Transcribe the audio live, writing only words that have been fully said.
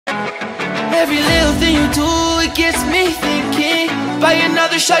Every little thing you do, it gets me thinking. By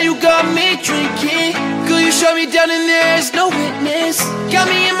another shot, you got me drinking. Girl, you shut me down and there's no witness. Got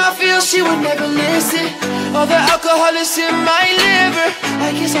me in my feels, she would never listen. All the alcohol is in my liver.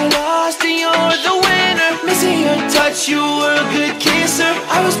 I guess I lost and you're the winner. Missing your touch, you were a good kisser.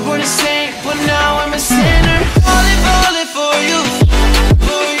 I was born a saint, but now I'm a sinner. Falling for you,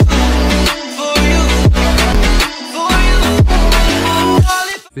 for you, for you, for you.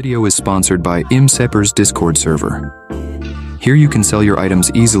 Video is sponsored by Impostor's Discord server. Here you can sell your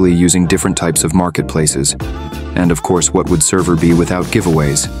items easily using different types of marketplaces. And of course, what would server be without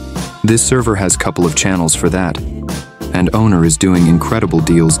giveaways? This server has a couple of channels for that. And owner is doing incredible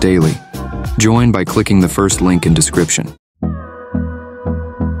deals daily. Join by clicking the first link in description.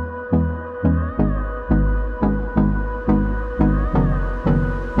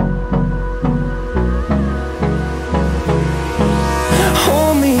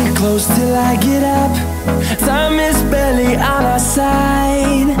 Hold me close till I get up. Time is barely on our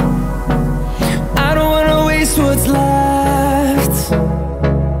side. I don't wanna waste what's left.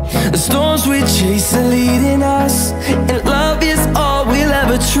 The storms we chase are leading us, and love is all we'll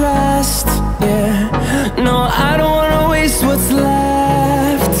ever trust. Yeah, no, I don't wanna waste what's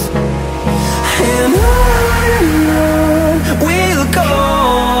left. And on we'll go,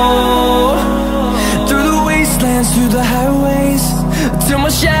 through the wastelands, through the highways, till my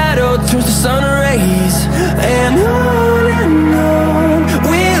shadow turns to sun rays.